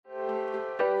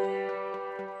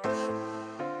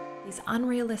these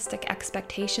unrealistic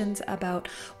expectations about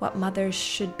what mothers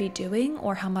should be doing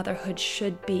or how motherhood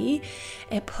should be,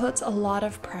 it puts a lot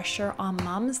of pressure on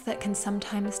moms that can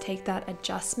sometimes take that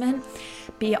adjustment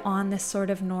beyond this sort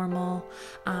of normal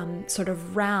sort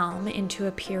of realm into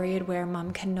a period where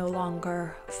mom can no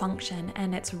longer function.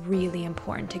 And it's really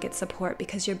important to get support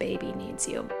because your baby needs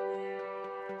you.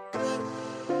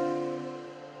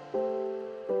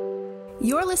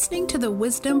 You're listening to the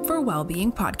Wisdom for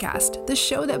Wellbeing podcast, the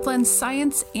show that blends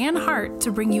science and heart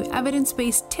to bring you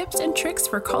evidence-based tips and tricks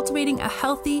for cultivating a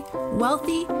healthy,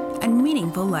 wealthy, and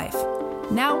meaningful life.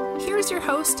 Now, here's your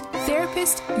host,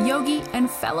 therapist, yogi, and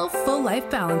fellow full life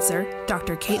balancer,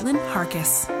 Dr. Caitlin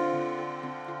Harkis.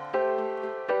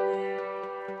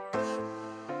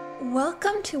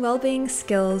 Welcome to Wellbeing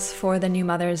Skills for the New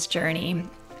Mother's Journey.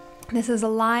 This is a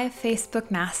live Facebook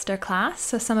masterclass,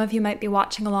 so some of you might be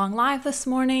watching along live this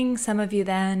morning, some of you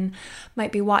then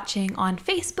might be watching on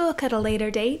Facebook at a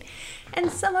later date, and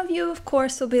some of you, of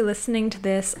course, will be listening to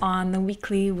this on the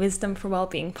weekly Wisdom for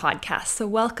Wellbeing podcast, so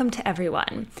welcome to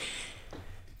everyone.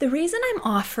 The reason I'm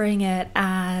offering it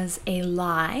as a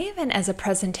live and as a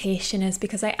presentation is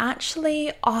because I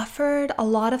actually offered a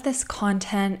lot of this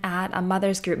content at a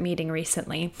mother's group meeting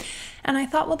recently. And I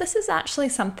thought, well, this is actually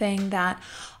something that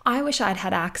I wish I'd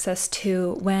had access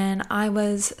to when I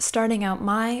was starting out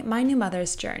my new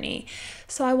mother's journey.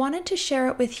 So I wanted to share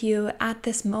it with you at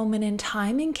this moment in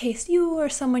time in case you or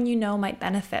someone you know might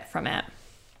benefit from it.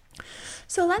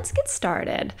 So let's get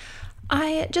started.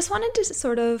 I just wanted to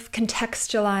sort of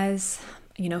contextualize,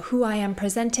 who I am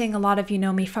presenting. A lot of you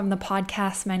know me from the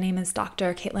podcast. My name is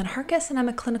Dr. Caitlin Harkis, and I'm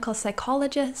a clinical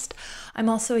psychologist. I'm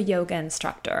also a yoga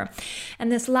instructor. And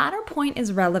this latter point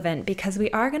is relevant because we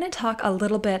are going to talk a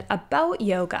little bit about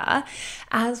yoga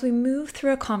as we move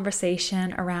through a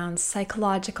conversation around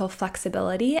psychological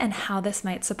flexibility and how this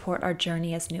might support our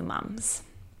journey as new moms.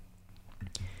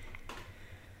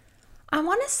 I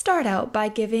want to start out by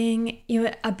giving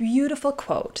you a beautiful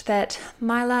quote that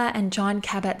Mila and Jon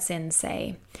Kabat-Zinn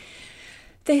say.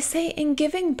 They say, in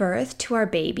giving birth to our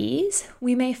babies,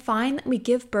 we may find that we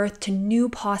give birth to new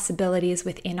possibilities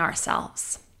within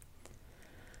ourselves.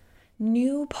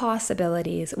 New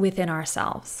possibilities within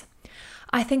ourselves.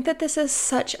 I think that this is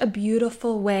such a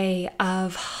beautiful way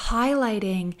of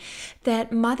highlighting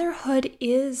that motherhood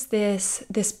is this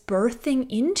birthing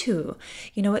into,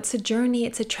 it's a journey,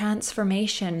 it's a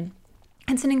transformation.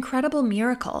 It's an incredible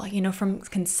miracle, from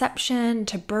conception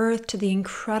to birth to the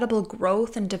incredible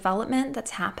growth and development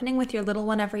that's happening with your little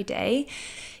one every day.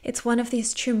 It's one of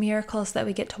these true miracles that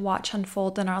we get to watch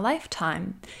unfold in our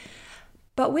lifetime.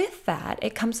 But with that,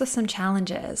 it comes with some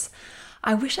challenges.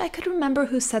 I wish I could remember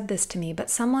who said this to me, but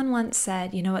someone once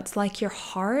said, it's like your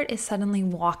heart is suddenly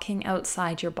walking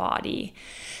outside your body.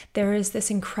 There is this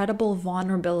incredible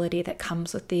vulnerability that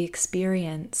comes with the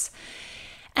experience.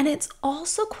 And it's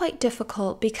also quite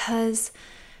difficult because,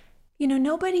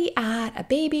 nobody at a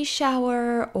baby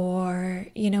shower or,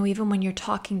 even when you're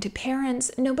talking to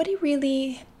parents, nobody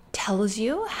really tells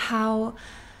you how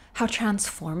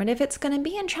transformative it's going to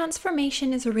be. And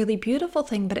transformation is a really beautiful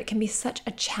thing, but it can be such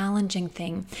a challenging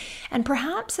thing. And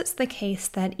perhaps it's the case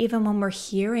that even when we're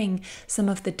hearing some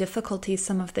of the difficulties,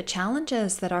 some of the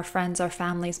challenges that our friends, our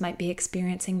families might be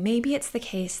experiencing, maybe it's the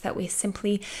case that we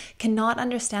simply cannot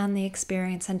understand the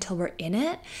experience until we're in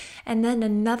it. And then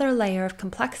another layer of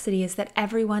complexity is that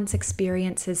everyone's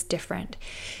experience is different.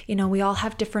 We all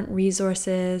have different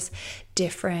resources,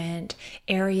 different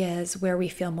areas where we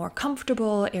feel more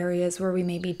comfortable, areas where we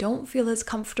maybe don't feel as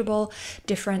comfortable,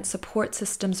 different support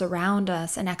systems around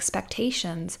us and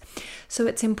expectations. So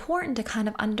it's important to kind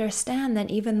of understand that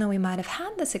even though we might have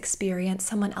had this experience,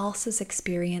 someone else's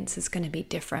experience is going to be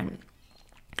different.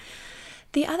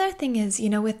 The other thing is,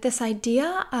 with this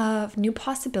idea of new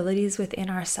possibilities within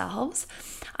ourselves,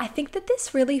 I think that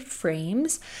this really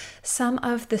frames some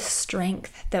of the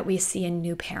strength that we see in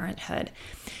new parenthood.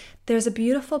 There's a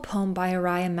beautiful poem by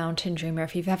Araya Mountain Dreamer.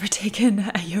 If you've ever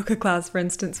taken a yoga class, for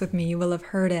instance, with me, you will have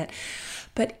heard it.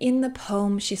 But in the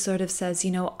poem, she sort of says,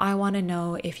 I want to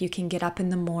know if you can get up in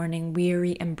the morning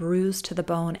weary and bruised to the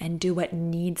bone and do what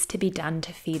needs to be done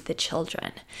to feed the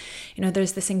children.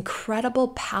 There's this incredible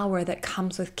power that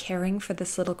comes with caring for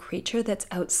this little creature that's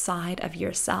outside of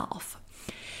yourself.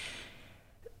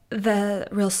 The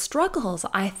real struggles,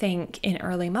 I think, in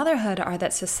early motherhood are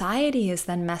that society is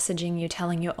then messaging you,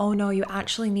 telling you, oh no, you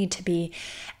actually need to be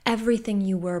everything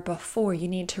you were before. You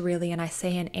need to really, and I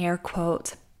say in air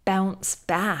quotes, bounce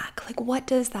back. Like, what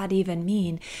does that even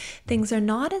mean? Things are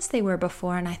not as they were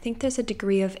before, and I think there's a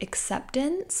degree of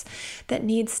acceptance that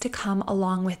needs to come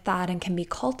along with that and can be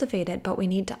cultivated, but we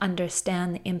need to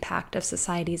understand the impact of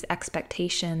society's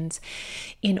expectations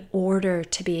in order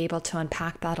to be able to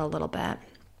unpack that a little bit.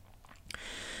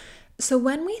 So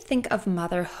when we think of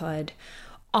motherhood,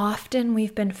 often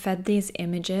we've been fed these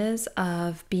images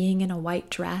of being in a white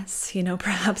dress,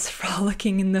 perhaps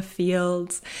frolicking in the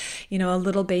fields, a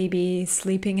little baby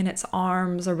sleeping in its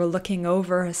arms, or we're looking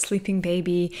over a sleeping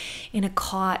baby in a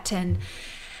cot. And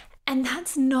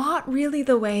that's not really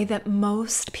the way that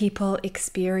most people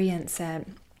experience it.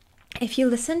 If you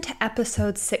listen to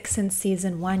episode 6 in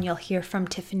season 1, you'll hear from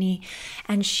Tiffany,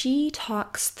 and she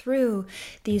talks through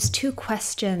these 2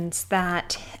 questions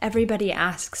that everybody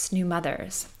asks new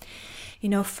mothers.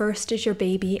 First, is your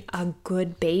baby a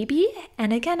good baby?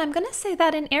 And again, I'm going to say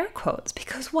that in air quotes,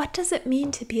 because what does it mean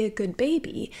to be a good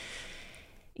baby?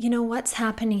 What's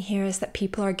happening here is that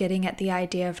people are getting at the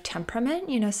idea of temperament.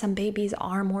 Some babies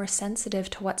are more sensitive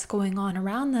to what's going on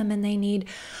around them, and they need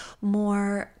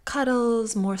more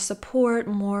cuddles, more support,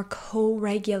 more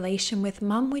co-regulation with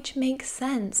mom, which makes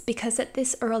sense because at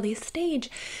this early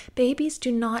stage, babies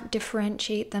do not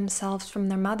differentiate themselves from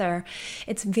their mother.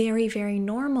 It's very, very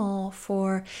normal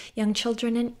for young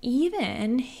children, and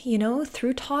even,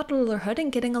 through toddlerhood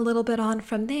and getting a little bit on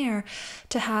from there,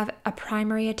 to have a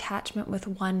primary attachment with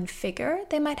one figure.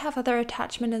 They might have other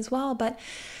attachment as well, but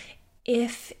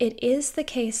if it is the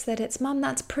case that it's mom,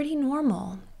 that's pretty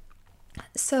normal.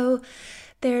 So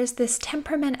there's this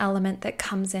temperament element that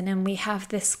comes in, and we have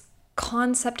this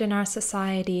concept in our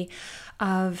society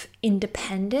of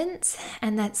independence,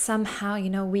 and that somehow,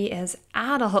 we as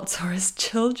adults or as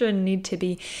children need to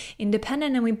be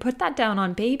independent, and we put that down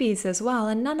on babies as well,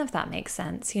 and none of that makes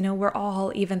sense. We're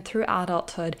all, even through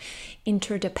adulthood,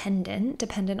 interdependent,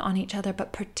 dependent on each other,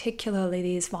 but particularly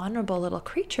these vulnerable little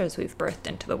creatures we've birthed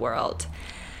into the world.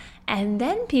 And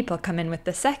then people come in with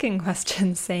the second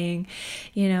question saying,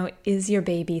 is your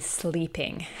baby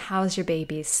sleeping? How's your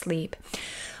baby's sleep?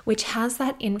 Which has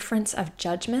that inference of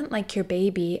judgment, like your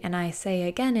baby, and I say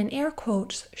again in air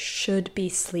quotes, should be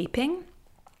sleeping,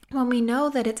 when we know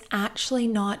that it's actually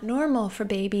not normal for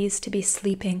babies to be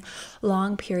sleeping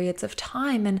long periods of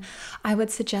time. And I would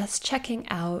suggest checking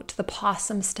out the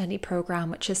Possum Study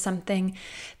Program, which is something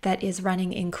that is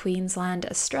running in Queensland,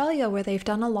 Australia, where they've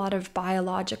done a lot of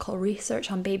biological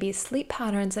research on babies' sleep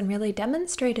patterns and really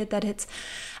demonstrated that it's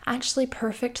actually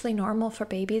perfectly normal for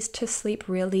babies to sleep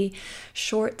really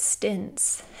short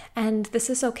stints. And this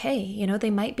is okay. They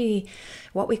might be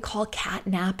what we call cat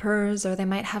nappers, or they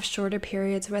might have shorter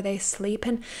periods where they sleep,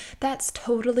 and that's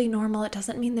totally normal. It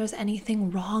doesn't mean there's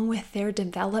anything wrong with their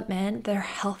development. They're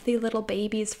healthy little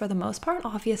babies for the most part.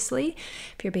 Obviously,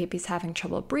 if your baby's having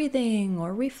trouble breathing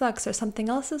or reflux or something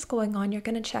else is going on, you're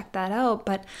going to check that out.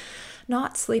 But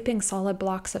not sleeping solid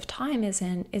blocks of time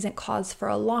isn't cause for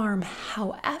alarm.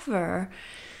 However,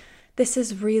 this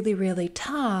is really, really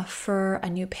tough for a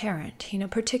new parent,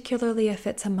 particularly if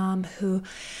it's a mom who,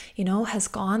 has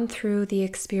gone through the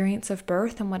experience of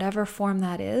birth in whatever form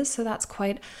that is. So that's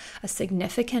quite a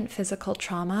significant physical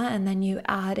trauma. And then you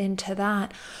add into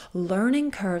that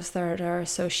learning curves that are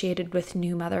associated with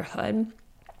new motherhood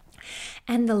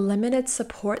and the limited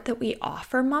support that we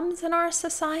offer moms in our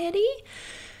society.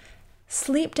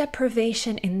 Sleep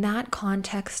deprivation in that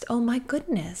context, oh my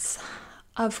goodness.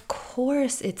 Of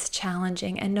course it's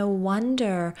challenging, and no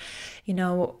wonder,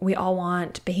 we all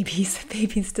want babies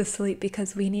to sleep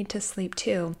because we need to sleep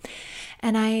too.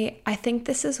 And I think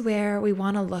this is where we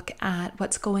want to look at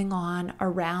what's going on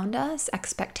around us,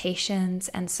 expectations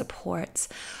and supports.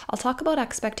 I'll talk about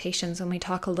expectations when we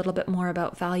talk a little bit more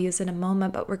about values in a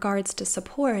moment, but regards to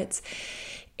supports,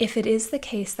 if it is the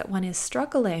case that one is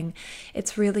struggling,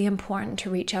 it's really important to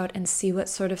reach out and see what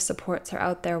sort of supports are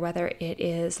out there, whether it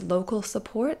is local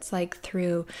supports like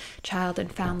through child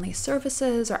and family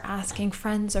services, or asking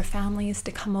friends or families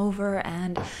to come over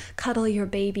and cuddle your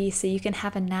baby so you can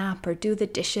have a nap or do the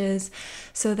dishes,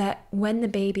 so that when the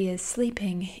baby is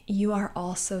sleeping, you are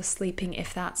also sleeping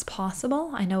if that's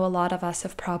possible. I know a lot of us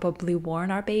have probably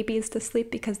worn our babies to sleep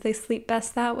because they sleep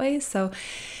best that way. So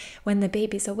when the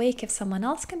baby's awake, if someone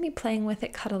else can be playing with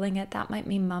it, cuddling it, that might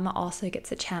mean mama also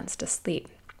gets a chance to sleep.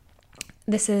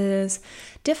 This is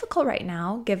difficult right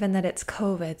now, given that it's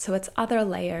COVID, so it's other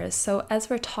layers. So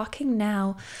as we're talking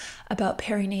now about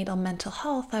perinatal mental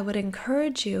health, I would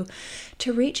encourage you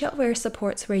to reach out for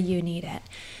supports where you need it.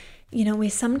 We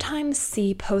sometimes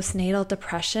see postnatal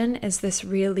depression as this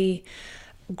really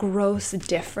gross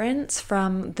difference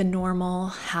from the normal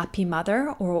happy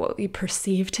mother, or what we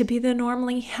perceive to be the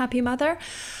normally happy mother,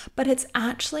 but it's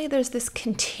actually, there's this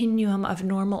continuum of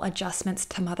normal adjustments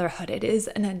to motherhood. It is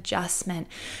an adjustment.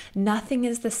 Nothing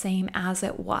is the same as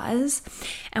it was.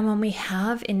 And when we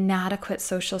have inadequate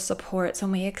social supports,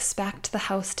 when we expect the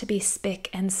house to be spick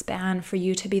and span, for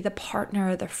you to be the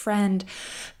partner, the friend,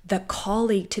 the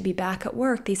colleague to be back at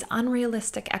work, these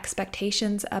unrealistic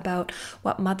expectations about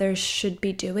what mothers should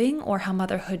be doing or how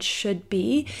motherhood should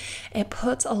be, it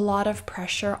puts a lot of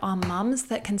pressure on moms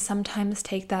that can sometimes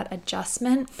take that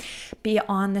adjustment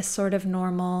beyond this sort of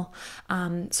normal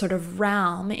sort of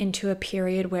realm into a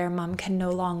period where mom can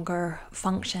no longer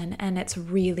function. And it's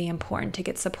really important to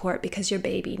get support because your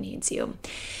baby needs you.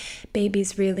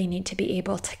 Babies really need to be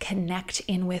able to connect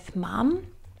in with mom.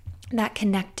 That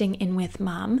connecting in with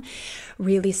mom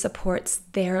really supports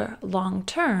their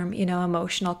long-term,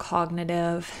 emotional,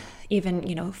 cognitive,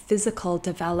 even, physical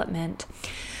development.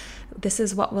 This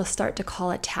is what we'll start to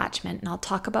call attachment. And I'll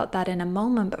talk about that in a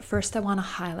moment. But first I want to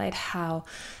highlight how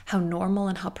normal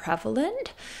and how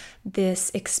prevalent this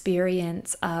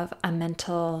experience of a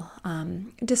mental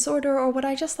disorder, or what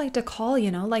I just like to call,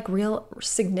 like real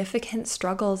significant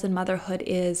struggles in motherhood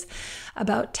is.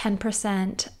 About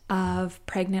 10% of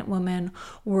pregnant women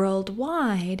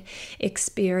worldwide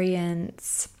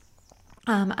experience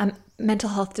a mental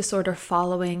health disorder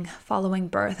following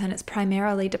birth, and it's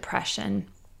primarily depression.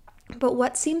 But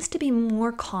what seems to be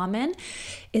more common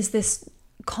is this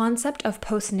concept of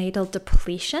postnatal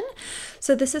depletion.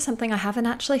 So this is something I haven't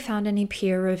actually found any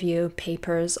peer review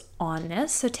papers on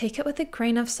this, so take it with a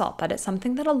grain of salt, but it's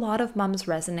something that a lot of mums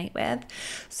resonate with.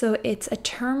 So it's a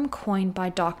term coined by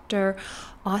Dr.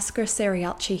 Oscar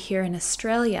Serialci here in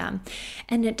Australia,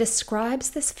 and it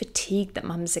describes this fatigue that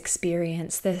mums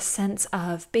experience, this sense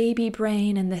of baby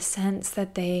brain, and this sense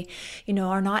that they,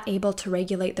 are not able to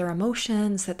regulate their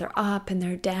emotions, that they're up and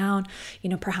they're down,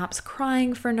 perhaps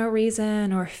crying for no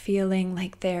reason or feeling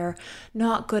like they're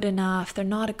not good enough, they're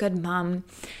not a good mum.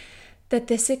 That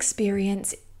this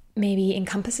experience maybe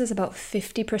encompasses about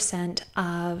 50%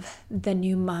 of the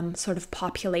new mum sort of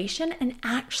population, and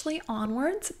actually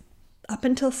onwards up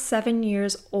until 7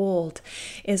 years old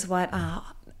is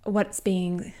what's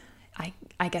being,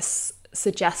 I guess,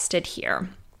 suggested here.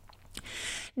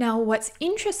 Now, what's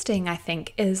interesting, I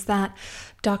think, is that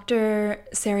Dr.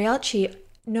 Serialci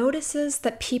notices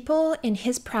that people in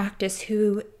his practice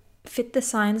who fit the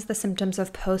signs, the symptoms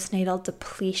of postnatal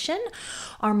depletion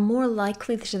are more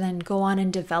likely to then go on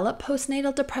and develop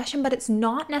postnatal depression, but it's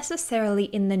not necessarily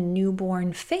in the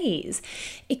newborn phase.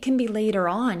 It can be later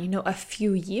on, a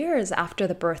few years after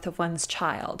the birth of one's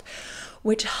child,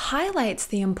 which highlights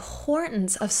the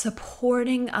importance of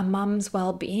supporting a mom's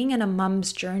well-being and a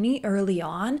mom's journey early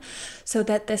on, so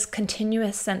that this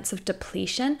continuous sense of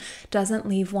depletion doesn't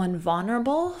leave one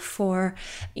vulnerable for,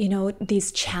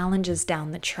 these challenges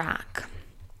down the track.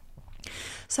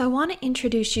 So I want to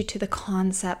introduce you to the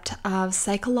concept of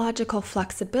psychological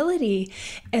flexibility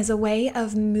as a way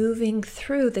of moving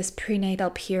through this prenatal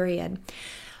period.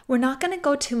 We're not going to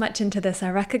go too much into this. I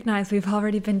recognize we've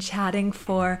already been chatting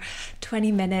for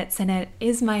 20 minutes, and it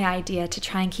is my idea to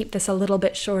try and keep this a little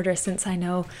bit shorter since I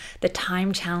know the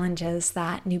time challenges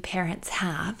that new parents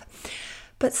have.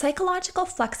 But psychological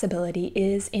flexibility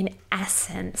is, in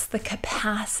essence, the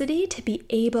capacity to be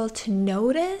able to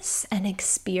notice and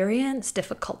experience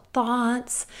difficult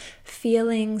thoughts,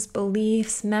 feelings,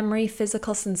 beliefs, memory,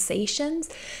 physical sensations,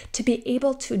 to be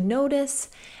able to notice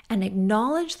and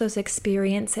acknowledge those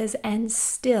experiences, and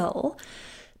still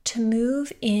to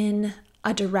move in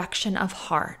a direction of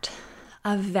heart,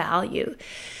 of value,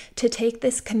 to take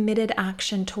this committed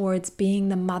action towards being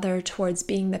the mother, towards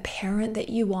being the parent that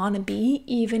you want to be,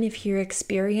 even if you're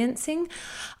experiencing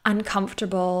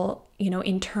uncomfortable,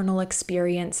 internal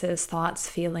experiences, thoughts,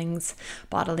 feelings,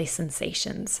 bodily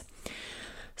sensations.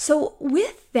 So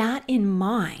with that in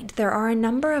mind, there are a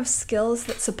number of skills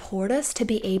that support us to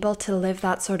be able to live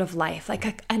that sort of life.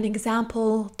 Like an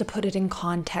example, to put it in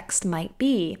context, might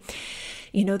be,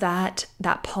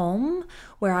 that poem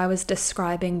where I was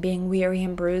describing being weary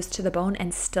and bruised to the bone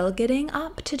and still getting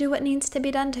up to do what needs to be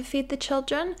done to feed the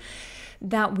children.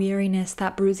 That weariness,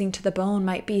 that bruising to the bone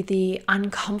might be the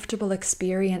uncomfortable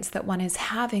experience that one is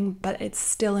having, but it's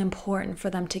still important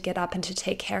for them to get up and to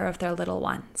take care of their little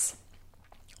ones.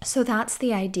 So that's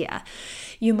the idea.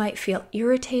 You might feel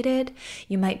irritated.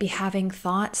 You might be having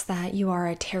thoughts that you are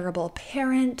a terrible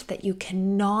parent, that you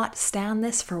cannot stand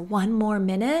this for one more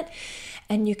minute.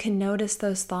 And you can notice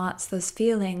those thoughts, those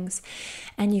feelings,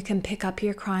 and you can pick up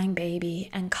your crying baby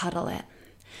and cuddle it.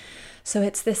 So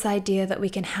it's this idea that we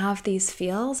can have these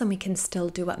feels and we can still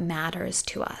do what matters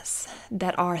to us,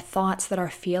 that our thoughts, that our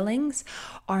feelings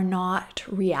are not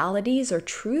realities or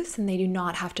truths, and they do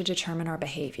not have to determine our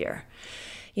behavior.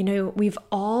 You know, we've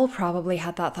all probably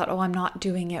had that thought, oh, I'm not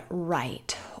doing it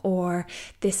right, or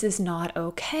this is not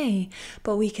okay,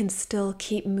 but we can still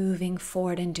keep moving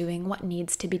forward and doing what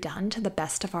needs to be done to the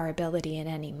best of our ability in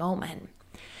any moment.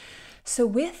 So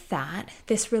with that,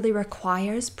 this really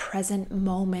requires present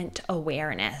moment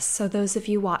awareness. So those of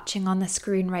you watching on the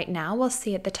screen right now will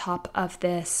see at the top of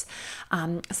this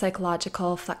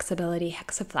psychological flexibility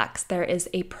hexaflex, there is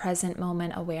a present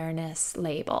moment awareness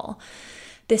label.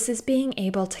 This is being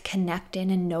able to connect in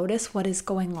and notice what is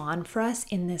going on for us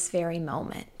in this very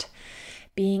moment.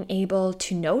 Being able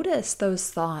to notice those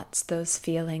thoughts, those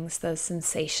feelings, those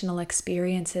sensational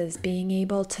experiences, being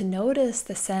able to notice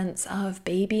the sense of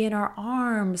baby in our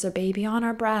arms or baby on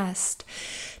our breast,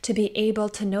 to be able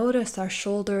to notice our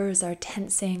shoulders are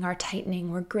tensing, are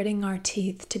tightening, we're gritting our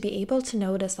teeth, to be able to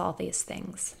notice all these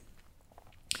things.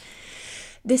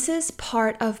 This is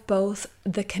part of both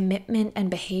the commitment and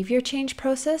behavior change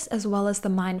process as well as the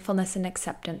mindfulness and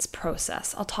acceptance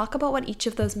process. I'll talk about what each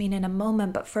of those mean in a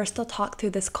moment, but first I'll talk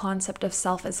through this concept of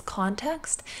self as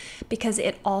context because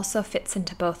it also fits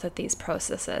into both of these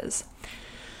processes.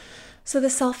 So the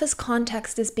self as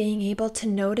context is being able to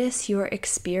notice your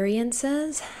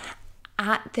experiences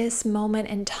at this moment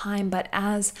in time, but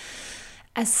as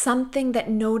something that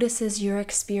notices your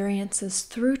experiences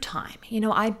through time. You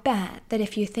know, I bet that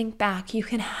if you think back, you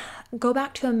can go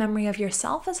back to a memory of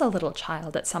yourself as a little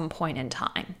child at some point in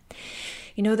time.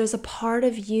 You know, there's a part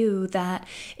of you that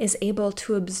is able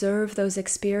to observe those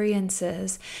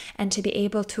experiences and to be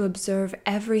able to observe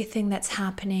everything that's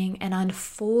happening and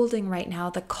unfolding right now,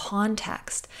 the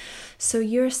context. So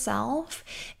yourself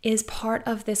is part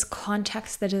of this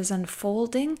context that is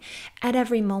unfolding at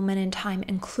every moment in time,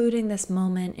 including this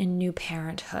moment in new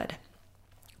parenthood.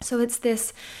 So it's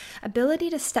this ability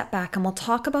to step back, and we'll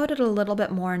talk about it a little bit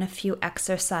more in a few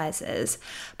exercises,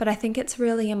 but I think it's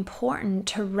really important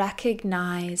to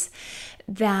recognize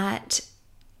that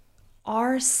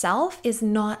our self is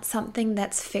not something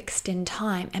that's fixed in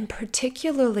time. And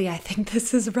particularly, I think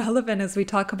this is relevant as we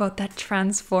talk about that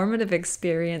transformative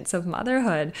experience of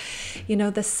motherhood. You know,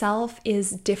 the self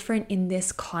is different in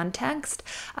this context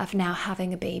of now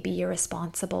having a baby you're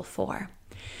responsible for.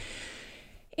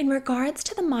 In regards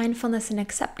to the mindfulness and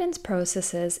acceptance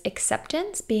processes,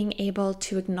 acceptance, being able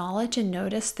to acknowledge and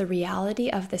notice the reality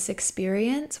of this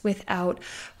experience without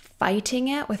fighting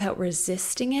it, without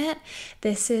resisting it,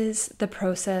 this is the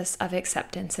process of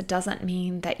acceptance. It doesn't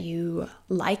mean that you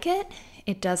like it.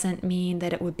 It doesn't mean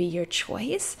that it would be your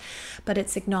choice, but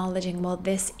it's acknowledging, well,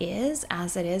 this is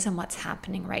as it is and what's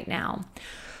happening right now.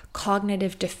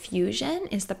 Cognitive diffusion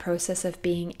is the process of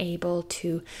being able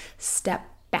to step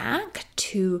back,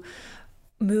 to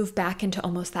move back into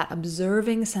almost that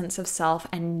observing sense of self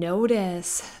and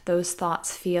notice those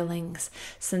thoughts, feelings,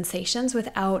 sensations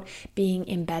without being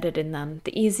embedded in them.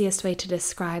 The easiest way to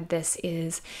describe this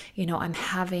is, you know, I'm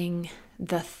having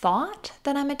the thought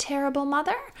that I'm a terrible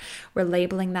mother. We're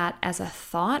labeling that as a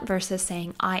thought versus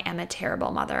saying I am a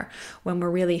terrible mother. When we're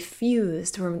really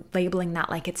fused, we're labeling that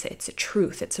like it's a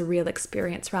truth, it's a real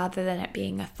experience rather than it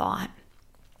being a thought.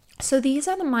 So these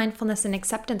are the mindfulness and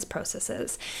acceptance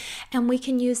processes, and we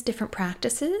can use different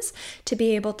practices to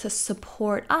be able to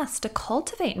support us to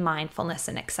cultivate mindfulness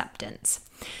and acceptance.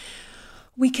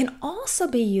 We can also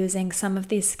be using some of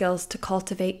these skills to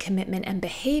cultivate commitment and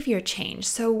behavior change.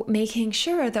 So making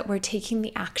sure that we're taking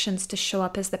the actions to show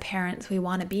up as the parents we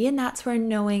want to be. And that's where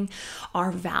knowing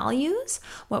our values,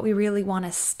 what we really want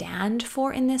to stand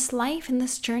for in this life, in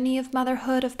this journey of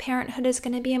motherhood, of parenthood is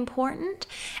going to be important.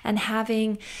 And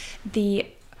having the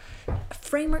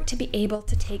framework to be able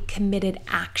to take committed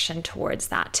action towards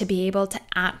that, to be able to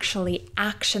actually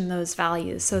action those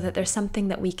values so that there's something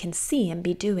that we can see and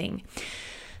be doing.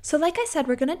 So like I said,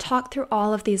 we're going to talk through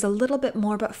all of these a little bit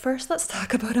more, but first let's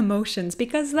talk about emotions,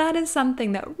 because that is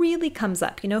something that really comes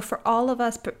up, you know, for all of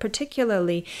us, but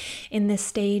particularly in this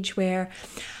stage where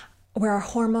our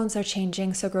hormones are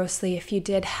changing so grossly if you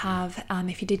did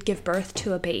give birth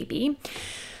to a baby.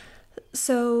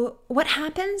 So what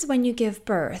happens when you give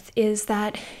birth is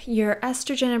that your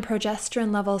estrogen and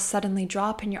progesterone levels suddenly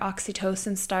drop and your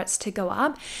oxytocin starts to go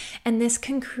up. And this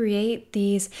can create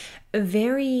these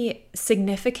very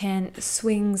significant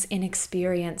swings in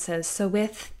experiences. So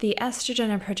with the estrogen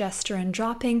and progesterone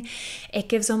dropping, it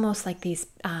gives almost like these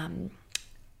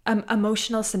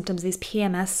emotional symptoms, these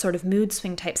PMS sort of mood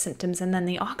swing type symptoms, and then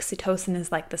the oxytocin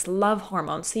is like this love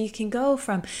hormone. So you can go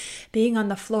from being on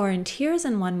the floor in tears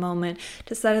in one moment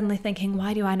to suddenly thinking,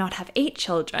 why do I not have 8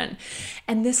 children?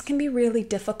 And this can be really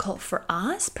difficult for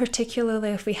us, particularly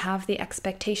if we have the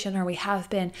expectation or we have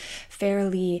been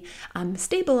fairly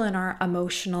stable in our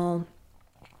emotional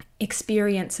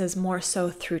experiences more so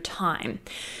through time.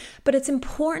 But it's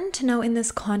important to know in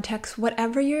this context,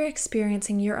 whatever you're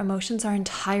experiencing, your emotions are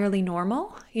entirely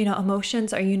normal.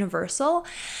 Emotions are universal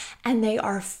and they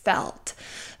are felt.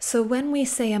 So when we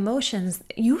say emotions,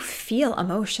 you feel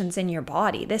emotions in your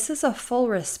body. This is a full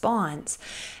response.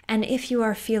 And if you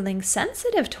are feeling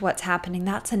sensitive to what's happening,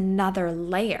 that's another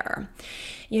layer.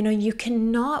 You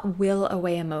cannot will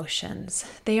away emotions.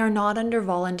 They are not under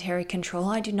voluntary control.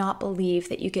 I do not believe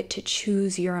that you get to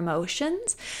choose your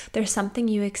emotions. There's something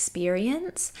you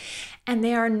experience, and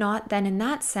they are not then in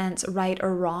that sense right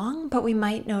or wrong, but we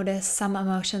might notice some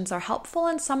emotions are helpful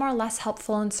and some are less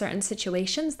helpful in certain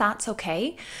situations. That's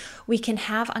okay. We can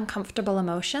have uncomfortable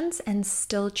emotions and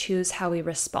still choose how we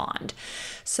respond.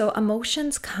 So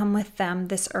emotions come with them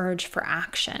this urge for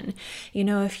action.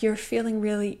 If you're feeling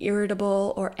really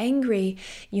irritable or angry,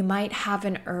 you might have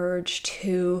an urge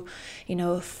to,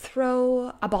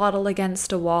 throw a bottle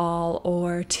against a wall,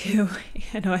 or to,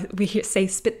 we say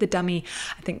spit the dummy.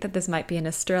 I think that this might be an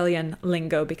Australian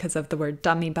lingo because of the word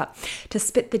dummy, but to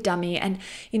spit the dummy. And,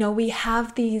 we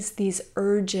have these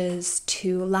urges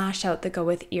to lash out that go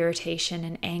with irritation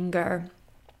and anger.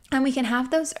 And we can have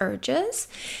those urges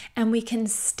and we can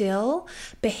still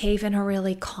behave in a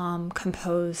really calm,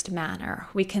 composed manner.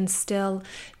 We can still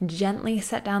gently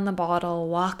set down the bottle,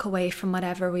 walk away from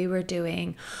whatever we were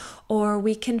doing, or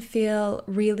we can feel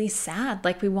really sad,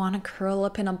 like we want to curl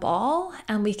up in a ball,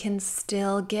 and we can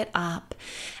still get up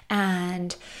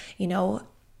and,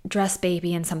 dress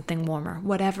baby in something warmer,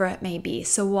 whatever it may be.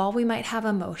 So while we might have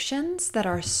emotions that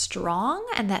are strong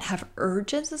and that have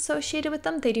urges associated with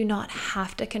them, they do not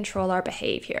have to control our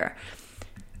behavior.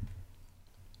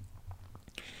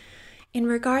 In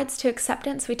regards to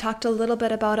acceptance, we talked a little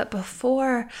bit about it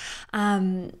before.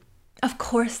 Of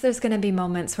course, there's going to be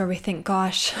moments where we think,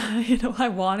 gosh, I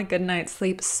want a good night's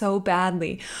sleep so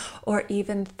badly, or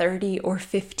even 30 or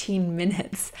 15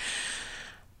 minutes.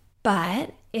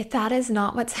 But if that is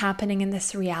not what's happening in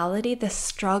this reality, the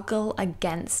struggle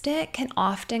against it can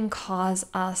often cause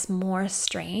us more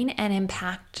strain and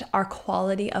impact our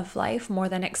quality of life more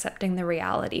than accepting the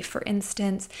reality. For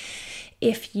instance,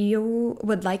 if you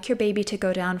would like your baby to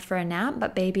go down for a nap,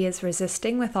 but baby is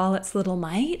resisting with all its little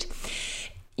might,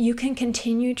 you can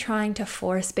continue trying to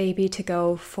force baby to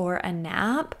go for a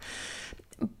nap.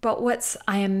 But what's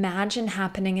I imagine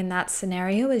happening in that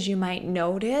scenario is you might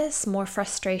notice more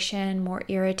frustration, more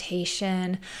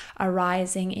irritation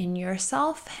arising in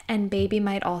yourself, and baby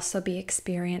might also be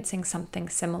experiencing something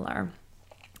similar.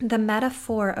 The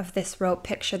metaphor of this rope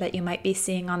picture that you might be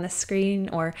seeing on the screen,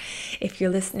 or if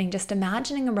you're listening, just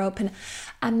imagining a rope and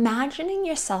imagining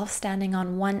yourself standing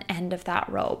on one end of that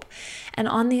rope, and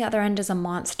on the other end is a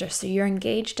monster. So you're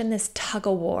engaged in this tug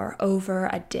of war over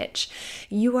a ditch.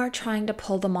 You are trying to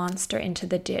pull the monster into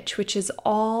the ditch, which is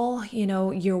all,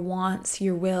 your wants,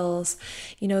 your wills,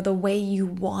 the way you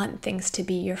want things to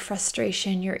be, your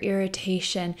frustration, your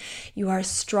irritation. You are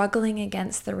struggling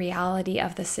against the reality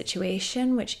of the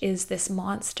situation, which is this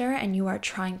monster, and you are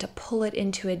trying to pull it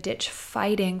into a ditch,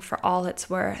 fighting for all it's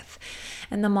worth.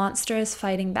 And the monster is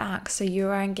fighting back, so you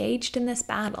are engaged in this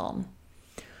battle.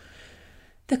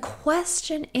 The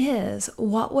question is,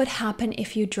 what would happen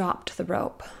if you dropped the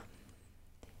rope?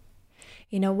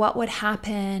 What would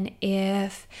happen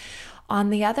if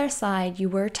on the other side you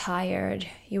were tired,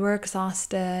 you were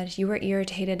exhausted, you were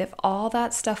irritated, if all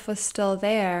that stuff was still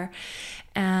there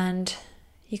and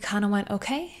you kind of went,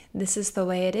 okay, this is the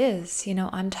way it is.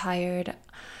 I'm tired,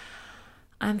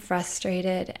 I'm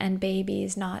frustrated, and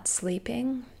baby's not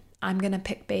sleeping. I'm going to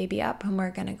pick baby up and we're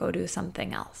going to go do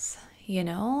something else,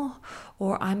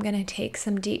 or I'm going to take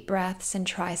some deep breaths and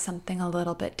try something a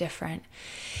little bit different.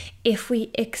 If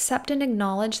we accept and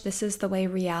acknowledge this is the way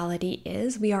reality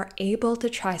is, we are able to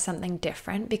try something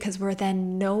different because we're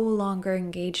then no longer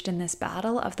engaged in this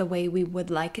battle of the way we would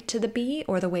like it to be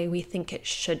or the way we think it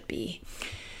should be.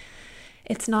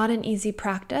 It's not an easy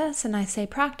practice, and I say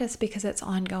practice because it's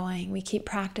ongoing. We keep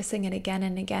practicing it again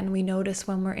and again. We notice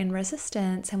when we're in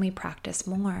resistance and we practice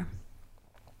more.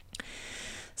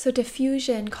 So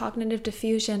diffusion, cognitive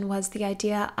diffusion, was the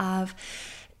idea of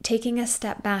taking a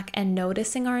step back and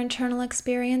noticing our internal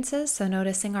experiences. So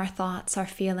noticing our thoughts, our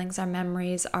feelings, our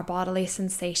memories, our bodily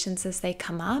sensations as they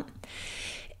come up.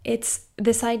 It's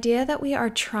this idea that we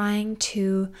are trying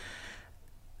to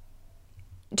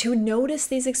to notice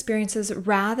these experiences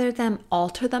rather than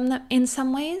alter them in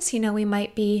some ways. We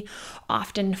might be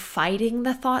often fighting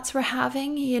the thoughts we're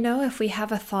having. If we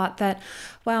have a thought that,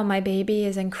 wow, my baby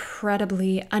is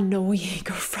incredibly annoying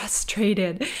or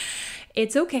frustrated,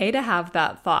 it's okay to have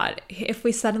that thought. If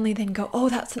we suddenly then go, oh,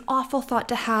 that's an awful thought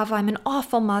to have, I'm an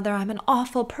awful mother, I'm an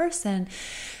awful person,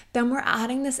 then we're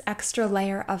adding this extra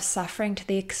layer of suffering to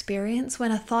the experience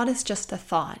when a thought is just a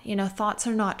thought. Thoughts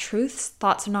are not truths,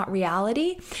 thoughts are not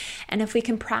reality. And if we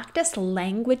can practice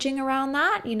languaging around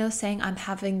that, saying, I'm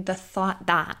having the thought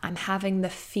that, I'm having the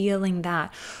feeling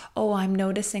that, oh, I'm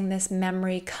noticing this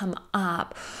memory come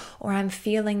up, or I'm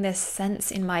feeling this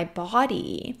sense in my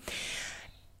body,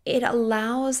 it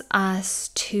allows us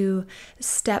to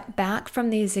step back from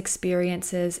these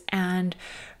experiences and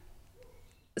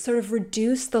sort of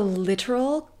reduce the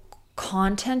literal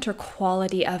content or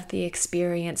quality of the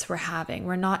experience we're having.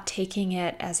 We're not taking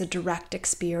it as a direct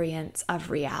experience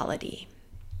of reality.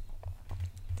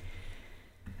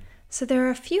 So there are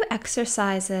a few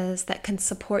exercises that can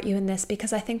support you in this,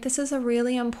 because I think this is a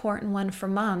really important one for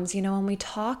moms. When we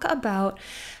talk about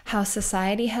how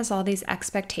society has all these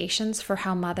expectations for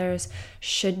how mothers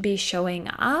should be showing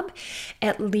up,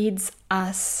 it leads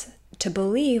us to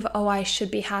believe, oh, I should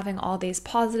be having all these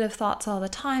positive thoughts all the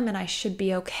time, and I should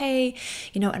be okay,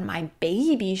 and my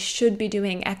baby should be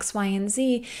doing X, Y, and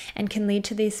Z, and can lead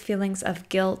to these feelings of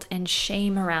guilt and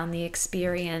shame around the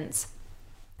experience.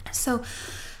 So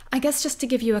I guess just to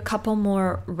give you a couple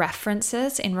more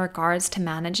references in regards to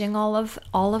managing all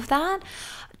of that,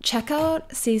 check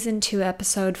out season 2,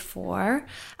 episode 4.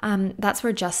 That's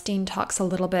where Justine talks a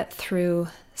little bit through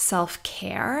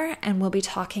self-care, and we'll be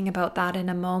talking about that in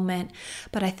a moment.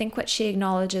 But I think what she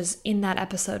acknowledges in that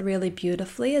episode really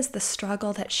beautifully is the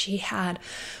struggle that she had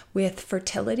with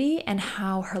fertility and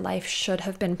how her life should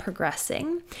have been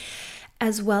progressing.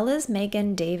 As well as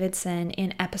Megan Davidson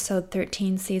in episode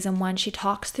 13, season 1, she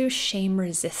talks through shame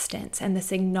resistance and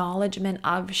this acknowledgement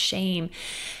of shame,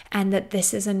 and that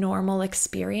this is a normal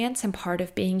experience and part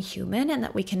of being human, and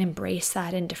that we can embrace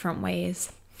that in different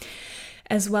ways.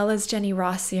 As well as Jenny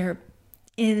Rossier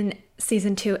in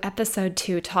season 2, episode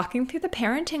 2, talking through the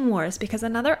parenting wars, because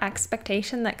another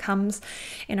expectation that comes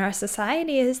in our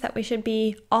society is that we should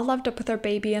be all loved up with our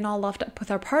baby and all loved up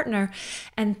with our partner,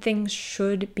 and things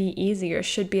should be easier,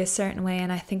 should be a certain way.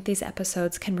 And I think these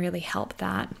episodes can really help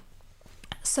that.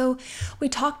 So we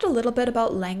talked a little bit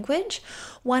about language.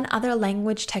 One other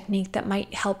language technique that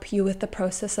might help you with the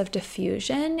process of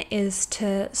diffusion is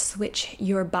to switch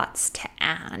your buts to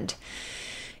and.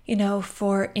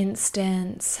 For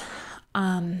instance,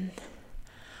 I'm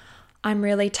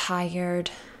really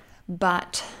tired,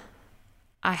 but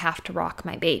I have to rock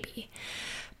my baby.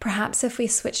 Perhaps if we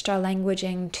switched our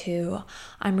languaging to,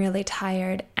 I'm really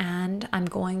tired and I'm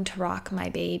going to rock my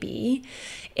baby,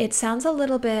 it sounds a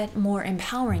little bit more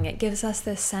empowering. It gives us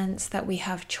this sense that we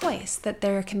have choice, that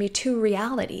there can be two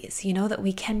realities, that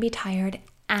we can be tired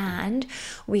and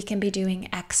we can be doing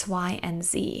X, Y, and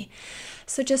Z.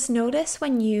 So just notice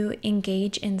when you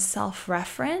engage in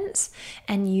self-reference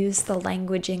and use the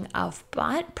languaging of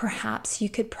but, perhaps you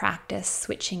could practice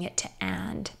switching it to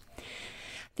and.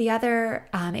 The other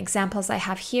examples I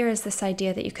have here is this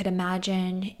idea that you could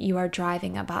imagine you are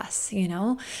driving a bus.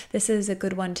 This is a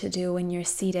good one to do when you're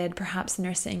seated, perhaps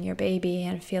nursing your baby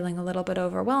and feeling a little bit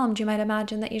overwhelmed. You might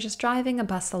imagine that you're just driving a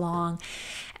bus along,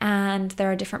 and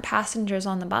there are different passengers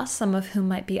on the bus, some of whom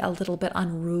might be a little bit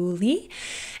unruly,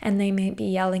 and they may be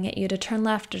yelling at you to turn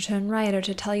left or turn right, or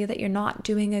to tell you that you're not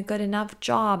doing a good enough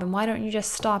job, and why don't you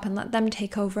just stop and let them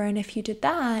take over? And if you did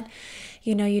that,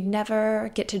 you'd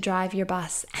never get to drive your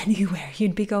bus anywhere.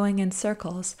 You'd be going in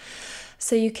circles.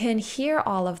 So you can hear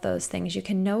all of those things. You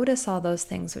can notice all those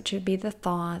things, which would be the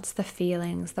thoughts, the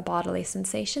feelings, the bodily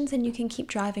sensations, and you can keep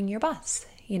driving your bus.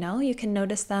 You can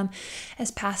notice them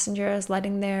as passengers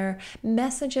letting their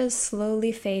messages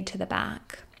slowly fade to the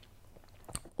back.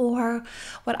 Or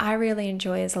what I really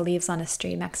enjoy is a leaves on a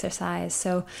stream exercise.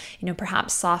 So,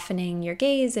 perhaps softening your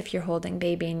gaze if you're holding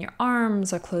baby in your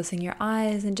arms, or closing your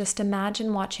eyes and just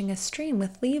imagine watching a stream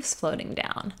with leaves floating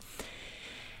down.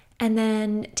 And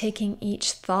then taking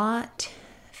each thought,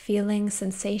 feeling,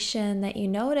 sensation that you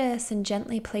notice and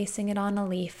gently placing it on a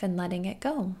leaf and letting it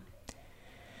go.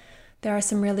 There are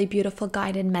some really beautiful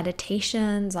guided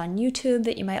meditations on YouTube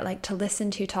that you might like to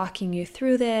listen to talking you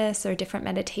through this, or different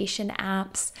meditation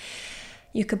apps.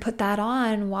 You could put that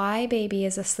on while baby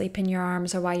is asleep in your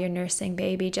arms, or while you're nursing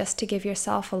baby, just to give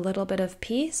yourself a little bit of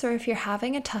peace. Or if you're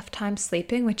having a tough time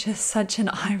sleeping, which is such an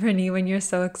irony when you're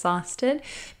so exhausted,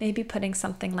 maybe putting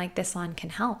something like this on can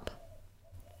help.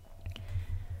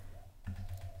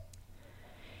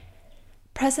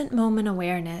 Present moment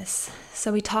awareness.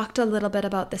 So we talked a little bit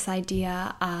about this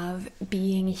idea of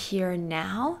being here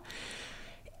now.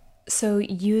 So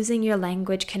using your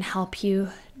language can help you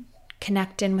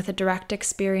connect in with a direct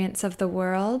experience of the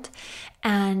world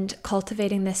and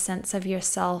cultivating this sense of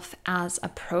yourself as a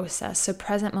process. So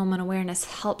present moment awareness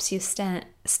helps you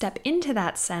step into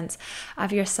that sense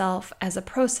of yourself as a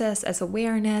process, as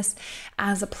awareness,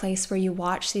 as a place where you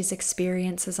watch these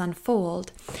experiences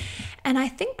unfold. And I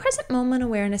think present moment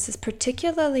awareness is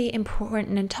particularly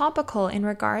important and topical in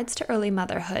regards to early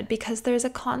motherhood because there's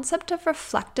a concept of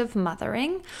reflective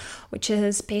mothering, which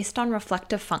is based on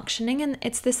reflective functioning. And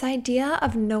it's this idea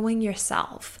of knowing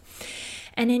yourself.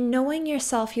 And in knowing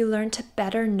yourself, you learn to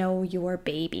better know your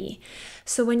baby.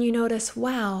 So when you notice,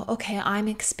 wow, okay, I'm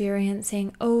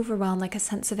experiencing overwhelm, like a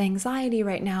sense of anxiety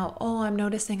right now. Oh, I'm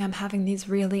noticing I'm having these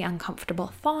really uncomfortable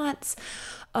thoughts.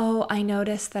 Oh, I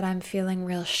notice that I'm feeling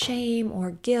real shame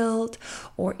or guilt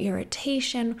or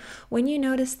irritation. When you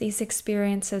notice these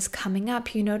experiences coming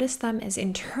up, you notice them as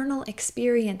internal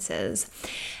experiences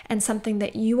and something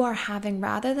that you are having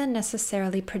rather than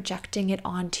necessarily projecting it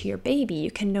onto your baby.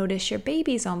 You can notice your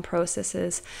baby's own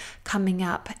processes coming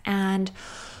up and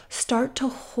start to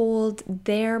hold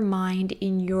their mind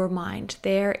in your mind,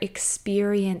 their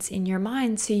experience in your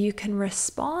mind, so you can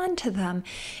respond to them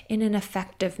in an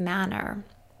effective manner.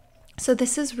 So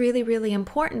this is really, really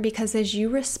important because as you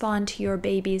respond to your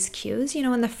baby's cues,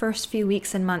 in the first few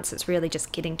weeks and months, it's really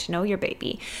just getting to know your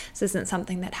baby. This isn't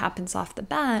something that happens off the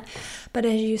bat, but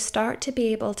as you start to be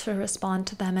able to respond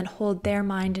to them and hold their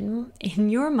mind in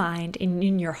your mind,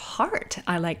 in your heart,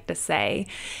 I like to say,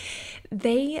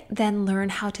 they then learn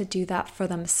how to do that for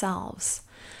themselves.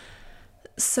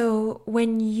 So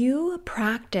when you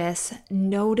practice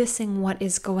noticing what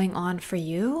is going on for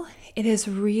you, it is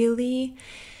really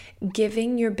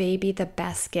giving your baby the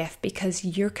best gift because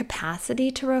your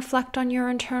capacity to reflect on your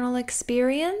internal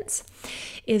experience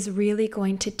is really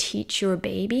going to teach your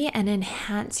baby and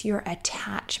enhance your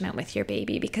attachment with your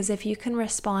baby. Because if you can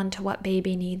respond to what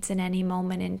baby needs in any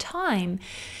moment in time,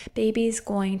 baby's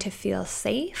going to feel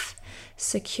safe,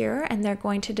 secure, and they're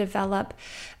going to develop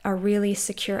a really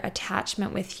secure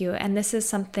attachment with you. And this is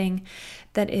something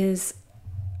that is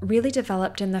really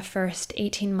developed in the first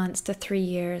 18 months to 3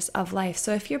 years of life.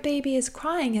 So if your baby is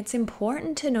crying, it's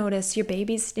important to notice your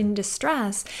baby's in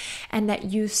distress and that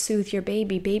you soothe your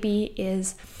baby. Baby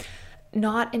is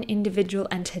not an individual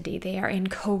entity. They are in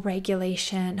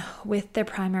co-regulation with their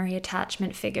primary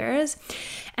attachment figures.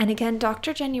 And again,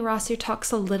 Dr. Jenny Rosser talks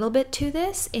a little bit to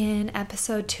this in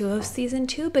episode 2 of season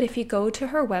 2, but if you go to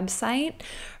her website,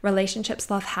 Relationships,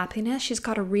 Love, Happiness, she's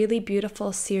got a really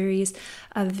beautiful series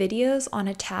of videos on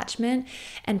attachment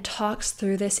and talks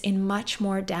through this in much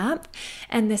more depth.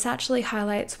 And this actually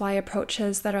highlights why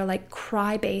approaches that are like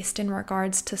cry-based in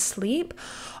regards to sleep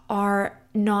are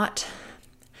not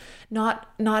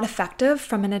effective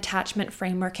from an attachment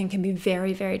framework and can be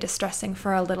very, very distressing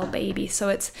for a little baby. So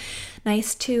it's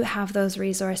nice to have those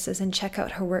resources and check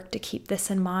out her work to keep this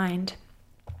in mind.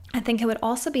 I think it would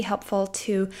also be helpful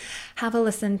to have a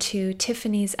listen to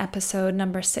Tiffany's episode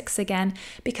number 6 again,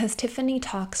 because Tiffany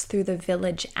talks through the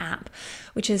Village app,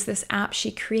 which is this app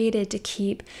she created to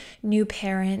keep new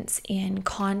parents in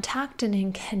contact and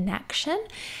in connection.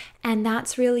 And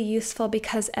that's really useful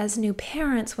because as new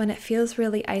parents, when it feels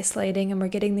really isolating and we're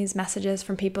getting these messages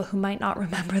from people who might not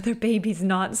remember their baby's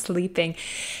not sleeping,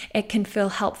 it can feel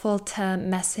helpful to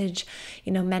message,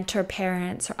 mentor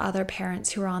parents or other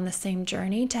parents who are on the same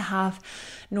journey to have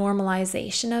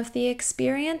normalization of the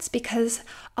experience, because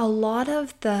a lot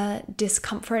of the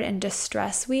discomfort and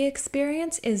distress we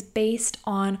experience is based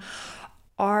on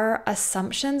our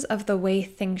assumptions of the way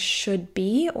things should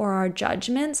be or our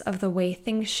judgments of the way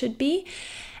things should be.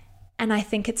 And I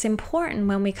think it's important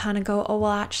when we kind of go, oh,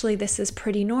 well, actually, this is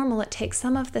pretty normal. It takes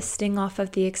some of the sting off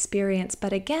of the experience.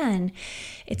 But again,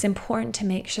 it's important to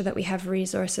make sure that we have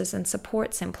resources and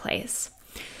supports in place.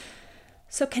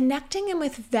 So connecting in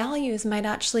with values might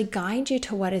actually guide you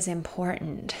to what is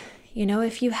important.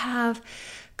 If you have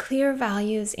clear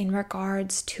values in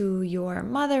regards to your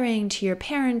mothering, to your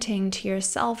parenting, to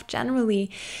yourself generally,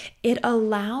 it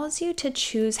allows you to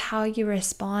choose how you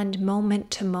respond moment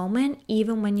to moment,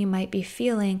 even when you might be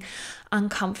feeling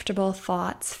uncomfortable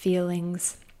thoughts,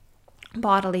 feelings,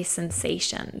 bodily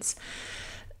sensations.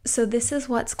 So this is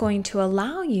what's going to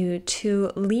allow you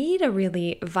to lead a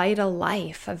really vital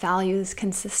life, a values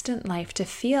consistent life, to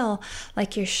feel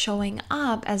like you're showing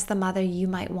up as the mother you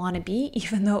might want to be,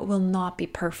 even though it will not be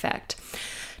perfect.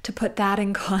 To put that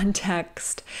in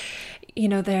context,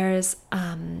 there's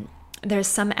There's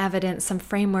some evidence, some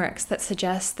frameworks that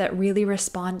suggest that really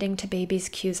responding to baby's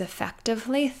cues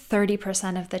effectively,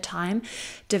 30% of the time,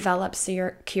 develops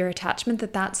secure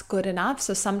attachment, that's good enough.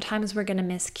 So sometimes we're going to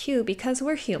miss cue because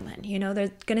we're human. There's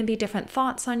going to be different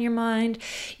thoughts on your mind.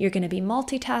 You're going to be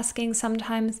multitasking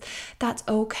sometimes. That's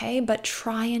okay, but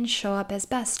try and show up as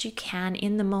best you can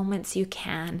in the moments you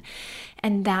can.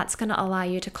 And that's going to allow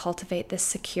you to cultivate this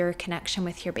secure connection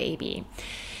with your baby.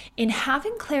 In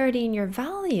having clarity in your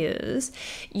values,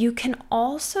 you can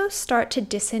also start to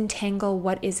disentangle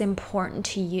what is important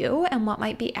to you and what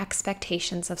might be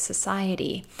expectations of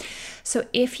society. So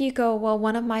if you go, well,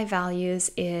 one of my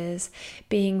values is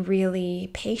being really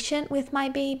patient with my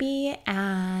baby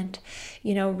and,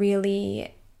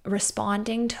 really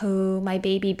responding to my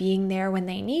baby being there when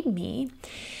they need me.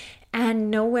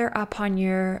 And nowhere up on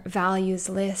your values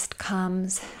list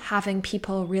comes having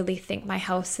people really think my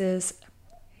house is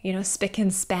spick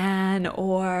and span,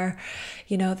 or,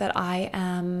 that I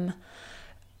am,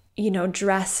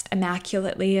 dressed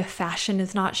immaculately. If fashion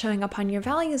is not showing up on your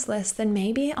values list, then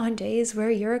maybe on days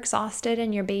where you're exhausted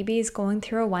and your baby's going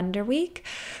through a wonder week,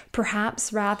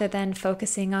 perhaps rather than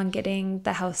focusing on getting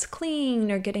the house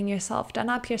clean or getting yourself done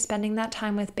up, you're spending that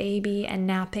time with baby and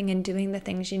napping and doing the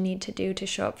things you need to do to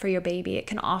show up for your baby. It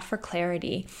can offer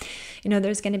clarity.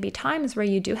 There's going to be times where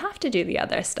you do have to do the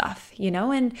other stuff,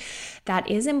 and that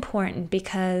is important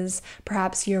because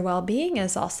perhaps your well-being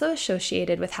is also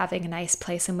associated with having a nice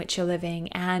place in which you're living,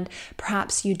 and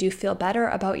perhaps you do feel better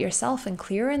about yourself and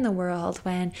clearer in the world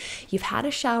when you've had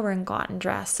a shower and gotten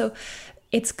dressed. So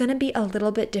it's going to be a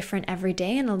little bit different every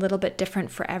day and a little bit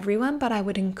different for everyone, but I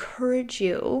would encourage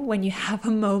you, when you have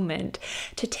a moment,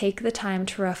 to take the time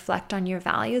to reflect on your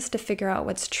values, to figure out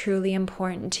what's truly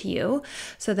important to you,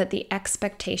 so that the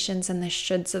expectations and the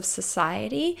shoulds of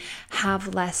society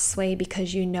have less sway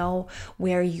because you know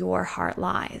where your heart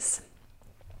lies.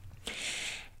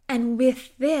 And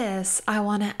with this, I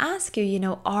want to ask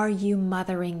you, are you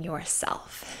mothering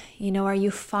yourself? Are you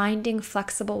finding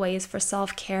flexible ways for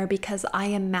self-care? Because I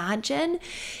imagine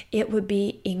it would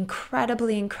be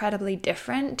incredibly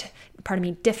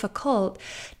difficult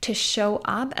to show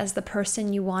up as the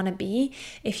person you want to be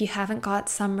if you haven't got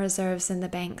some reserves in the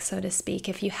bank, so to speak,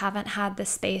 if you haven't had the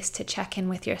space to check in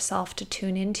with yourself, to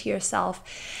tune into yourself.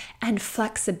 And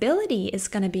flexibility is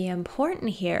going to be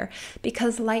important here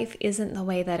because life isn't the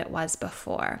way that it was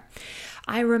before.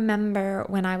 I remember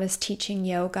when I was teaching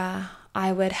yoga,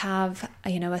 I would have,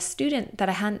 a student that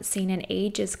I hadn't seen in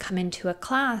ages come into a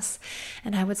class,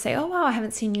 and I would say, oh, wow, I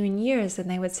haven't seen you in years. And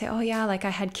they would say, oh, yeah, like I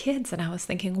had kids. And I was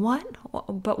thinking, what?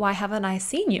 But why haven't I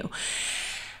seen you?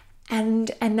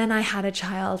 And then I had a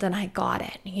child and I got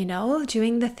it,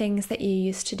 doing the things that you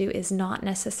used to do is not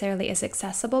necessarily as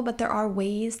accessible, but there are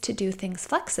ways to do things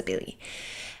flexibly.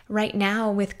 Right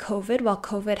now with COVID, while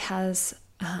COVID has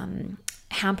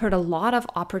hampered a lot of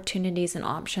opportunities and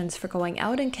options for going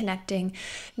out and connecting,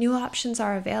 new options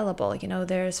are available.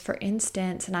 There's, for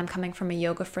instance, and I'm coming from a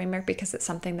yoga framework because it's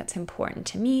something that's important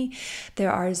to me,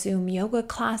 there are Zoom yoga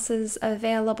classes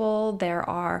available. There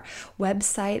are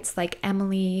websites like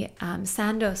Emily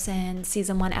Sanderson,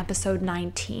 season 1, episode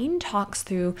 19, talks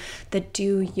through the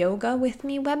Do Yoga With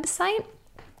Me website,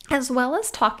 as well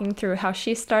as talking through how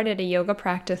she started a yoga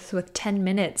practice with 10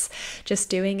 minutes, just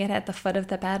doing it at the foot of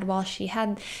the bed while she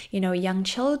had, young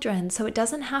children. So it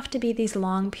doesn't have to be these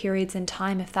long periods in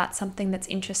time if that's something that's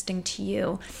interesting to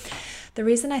you. The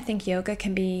reason I think yoga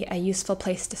can be a useful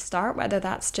place to start, whether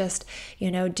that's just,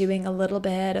 doing a little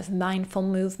bit of mindful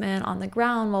movement on the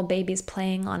ground while baby's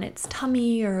playing on its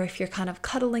tummy, or if you're kind of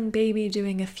cuddling baby,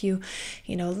 doing a few,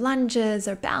 lunges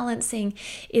or balancing,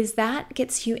 is that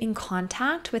gets you in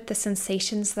contact with the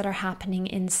sensations that are happening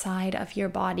inside of your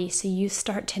body. So you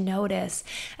start to notice.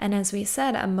 And as we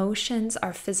said, emotions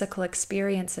are physical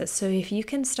experiences. So if you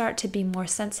can start to be more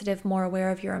sensitive, more aware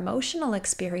of your emotional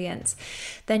experience,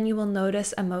 then you will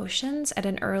notice emotions at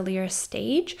an earlier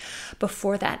stage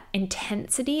before that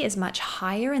intensity is much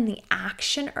higher and the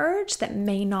action urge that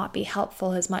may not be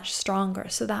helpful is much stronger.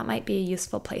 So that might be a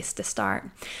useful place to start.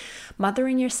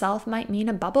 Mothering yourself might mean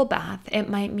a bubble bath. It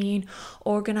might mean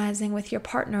organizing with your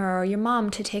partner or your mom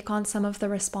to take on some of the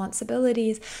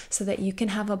responsibilities so that you can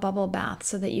have a bubble bath,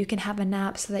 so that you can have a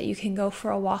nap, so that you can go for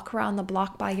a walk around the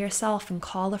block by yourself and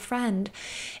call a friend.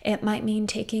 It might mean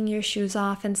taking your shoes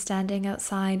off and standing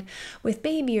outside with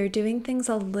baby, or doing things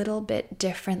a little bit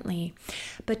differently.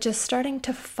 But just starting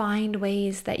to find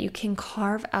ways that you can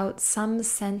carve out some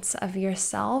sense of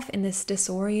yourself in this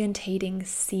disorientating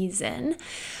season,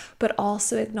 but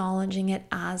also acknowledging it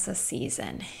as a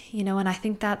season, and I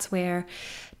think that's where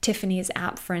Tiffany's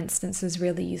app, for instance, is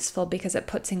really useful because it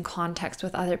puts in context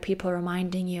with other people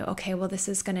reminding you, okay, well, this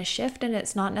is going to shift, and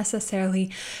it's not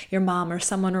necessarily your mom or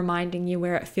someone reminding you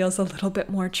where it feels a little bit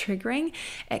more triggering.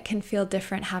 It can feel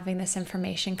different having this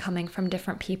information coming from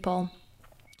different people.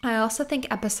 I also think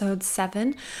episode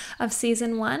 7 of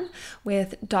season 1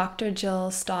 with Dr.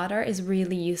 Jill Stoddard is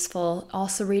really useful.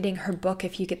 Also reading her book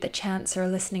if you get the chance, or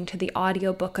listening to the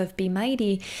audiobook of Be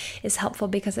Mighty is helpful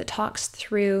because it talks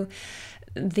through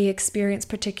the experience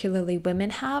particularly women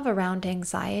have around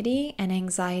anxiety, and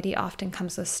anxiety often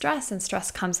comes with stress, and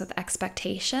stress comes with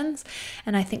expectations.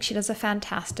 And I think she does a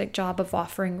fantastic job of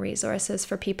offering resources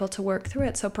for people to work through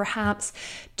it. So perhaps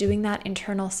doing that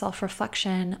internal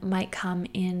self-reflection might come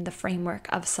in the framework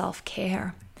of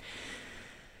self-care.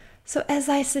 So as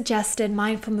I suggested,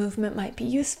 mindful movement might be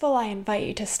useful. I invite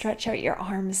you to stretch out your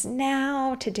arms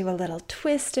now, to do a little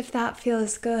twist if that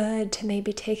feels good, to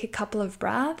maybe take a couple of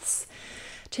breaths,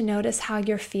 to notice how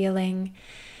you're feeling.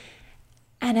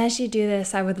 And as you do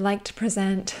this, I would like to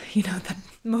present, the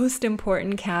most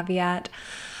important caveat.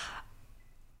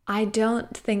 I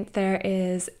don't think there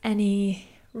is any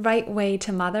right way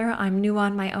to mother. I'm new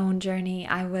on my own journey.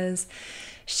 I was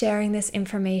sharing this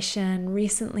information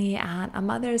recently at a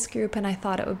mother's group, and I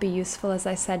thought it would be useful, as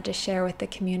I said, to share with the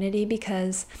community,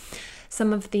 because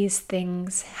some of these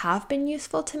things have been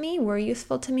useful to me, were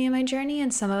useful to me in my journey,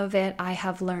 and some of it I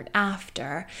have learned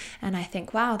after. And I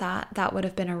think, wow, that would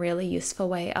have been a really useful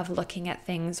way of looking at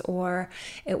things, or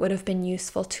it would have been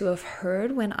useful to have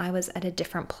heard when I was at a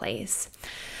different place.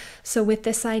 So with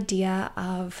this idea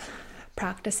of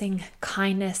practicing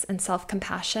kindness and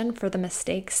self-compassion for the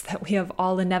mistakes that we have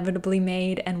all inevitably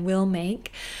made and will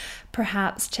make,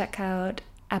 perhaps check out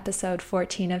episode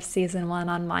 14 of season 1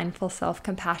 on mindful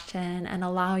self-compassion, and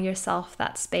allow yourself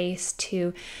that space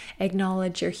to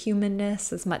acknowledge your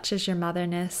humanness as much as your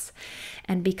motherness,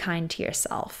 and be kind to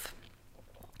yourself.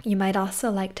 You might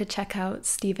also like to check out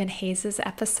Stephen Hayes'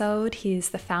 episode. He's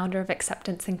the founder of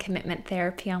Acceptance and Commitment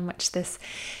Therapy, on which this,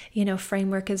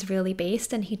 framework is really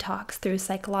based, and he talks through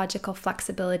psychological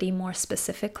flexibility more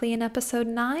specifically in episode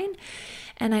 9.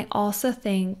 And I also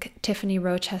think Tiffany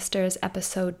Rochester's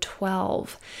episode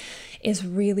 12 is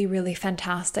really, really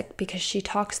fantastic, because she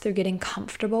talks through getting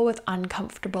comfortable with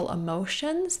uncomfortable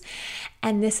emotions.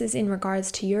 And this is in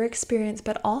regards to your experience,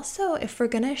 but also if we're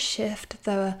going to shift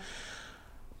the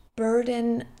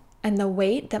burden and the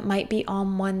weight that might be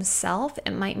on oneself,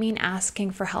 it might mean asking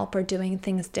for help or doing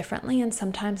things differently. And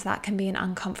sometimes that can be an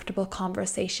uncomfortable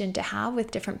conversation to have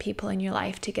with different people in your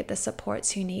life to get the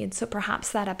supports you need. So perhaps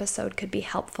that episode could be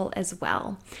helpful as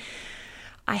well.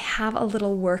 I have a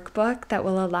little workbook that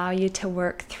will allow you to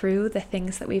work through the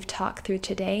things that we've talked through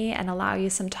today, and allow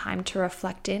you some time to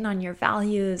reflect in on your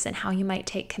values and how you might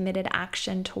take committed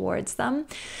action towards them.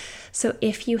 So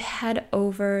if you head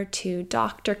over to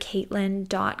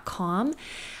drcaitlin.com,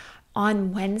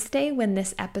 on Wednesday, when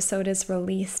this episode is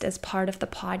released as part of the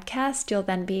podcast, you'll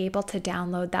then be able to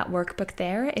download that workbook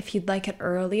there. If you'd like it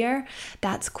earlier,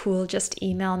 that's cool. Just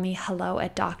email me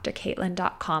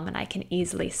hello@drcaitlin.com and I can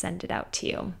easily send it out to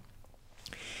you.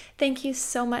 Thank you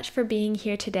so much for being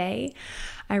here today.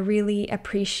 I really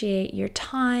appreciate your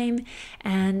time,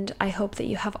 and I hope that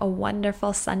you have a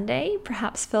wonderful Sunday,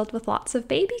 perhaps filled with lots of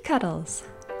baby cuddles.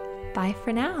 Bye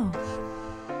for now.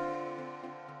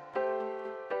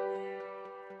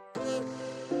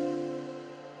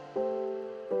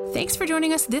 Thanks for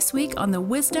joining us this week on the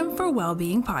Wisdom for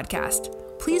Wellbeing podcast.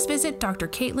 Please visit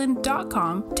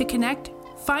drcaitlin.com to connect,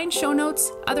 find show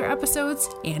notes, other episodes,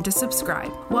 and to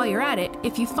subscribe. While you're at it,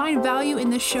 if you find value in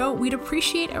this show, we'd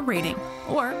appreciate a rating,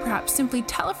 or perhaps simply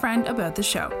tell a friend about the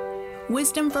show.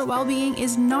 Wisdom for Wellbeing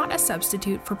is not a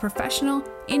substitute for professional,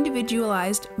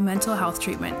 individualized mental health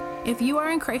treatment. If you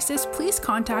are in crisis, please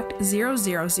contact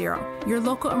 000, your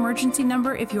local emergency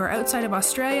number if you are outside of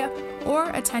Australia, or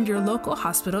attend your local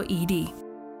hospital ED.